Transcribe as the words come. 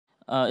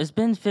It's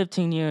been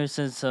 15 years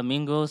since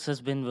Mean Girls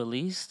has been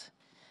released,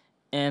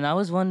 and I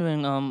was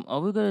wondering, are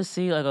we gonna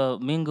see like a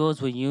Mean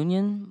Girls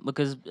reunion?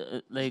 Because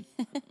like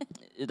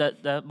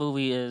that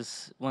movie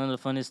is one of the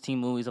funnest teen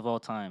movies of all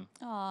time.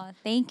 Oh,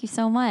 thank you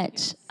so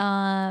much.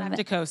 I have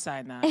to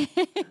co-sign that.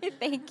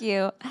 Thank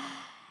you.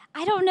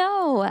 I don't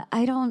know.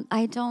 I don't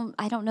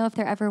know if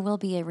there ever will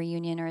be a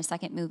reunion or a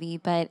second movie,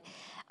 but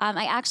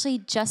I actually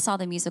just saw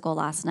the musical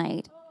last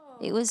night.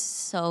 It was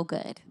so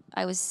good.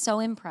 I was so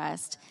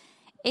impressed.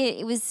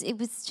 It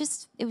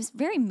was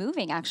very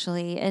moving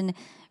actually, and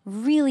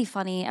really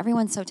funny.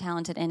 Everyone's so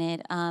talented in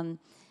it.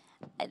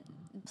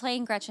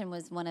 Playing Gretchen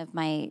was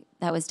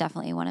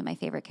definitely one of my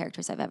favorite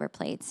characters I've ever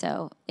played.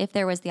 So if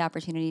there was the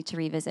opportunity to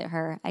revisit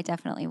her, I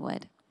definitely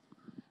would.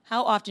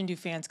 How often do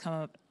fans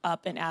come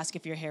up and ask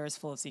if your hair is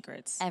full of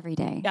secrets? Every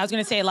day. Yeah, I was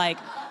gonna say like,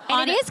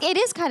 and it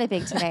is kind of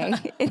big today.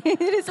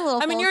 It is a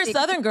little. I mean, you're a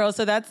Southern girl,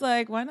 so that's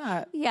like, why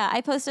not? Yeah,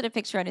 I posted a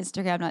picture on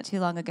Instagram not too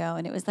long ago,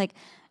 and it was like,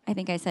 I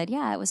think I said,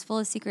 yeah, it was full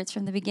of secrets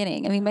from the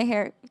beginning. I mean, my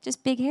hair,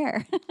 just big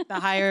hair. The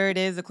higher it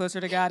is, the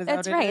closer to God. Is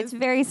That's that what right. it is? It's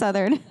very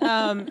Southern.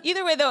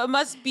 Either way, though, it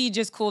must be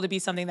just cool to be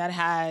something that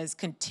has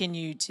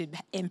continued to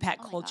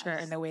impact culture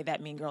in the way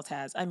that Mean Girls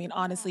has. I mean,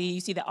 honestly,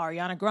 you see the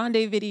Ariana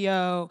Grande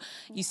video,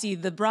 you see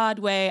the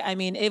Broadway. I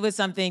mean, it was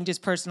something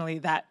just personally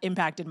that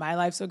impacted my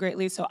life so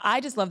greatly. So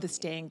I just love the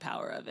staying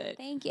power of it.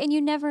 Thank you. And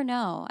you never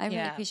know. I really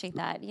appreciate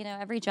that. You know,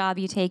 every job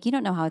you take, you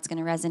don't know how it's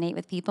going to resonate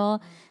with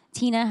people.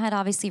 Tina had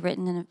obviously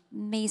written an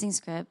amazing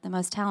script, the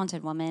most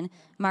talented woman.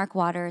 Mark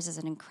Waters is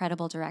an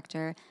incredible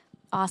director.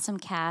 Awesome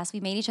cast.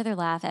 We made each other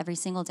laugh every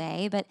single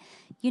day, but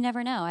you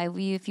never know.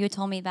 If you had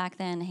told me back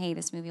then, hey,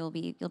 this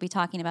movie you'll be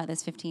talking about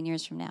this 15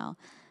 years from now,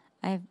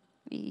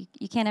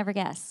 you can't ever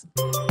guess.